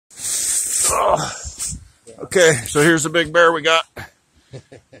Oh. Okay, so here's the big bear we got.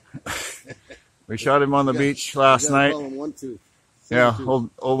 We shot him on the beach last night. Call him one tooth. Yeah, old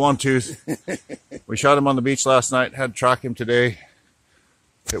one tooth. We shot him on the beach last night. Had to track him today.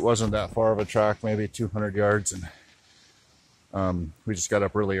 It wasn't that far of a track, maybe 200 yards, and we just got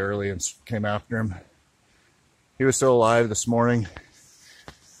up really early and came after him. He was still alive this morning.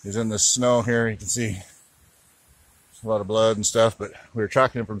 He's in the snow here. You can see a lot of blood and stuff, but we were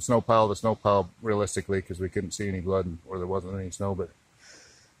tracking him from snow pile to snow pile realistically because we couldn't see any blood or there wasn't any snow, but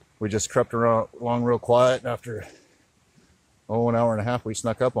we just crept along real quiet, and after an hour and a half we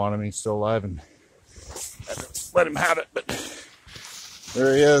snuck up on him. He's still alive and had to let him have it, but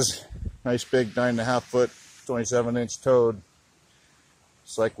there he is. Nice big 9.5 foot 27-inch toad,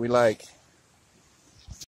 just like we like.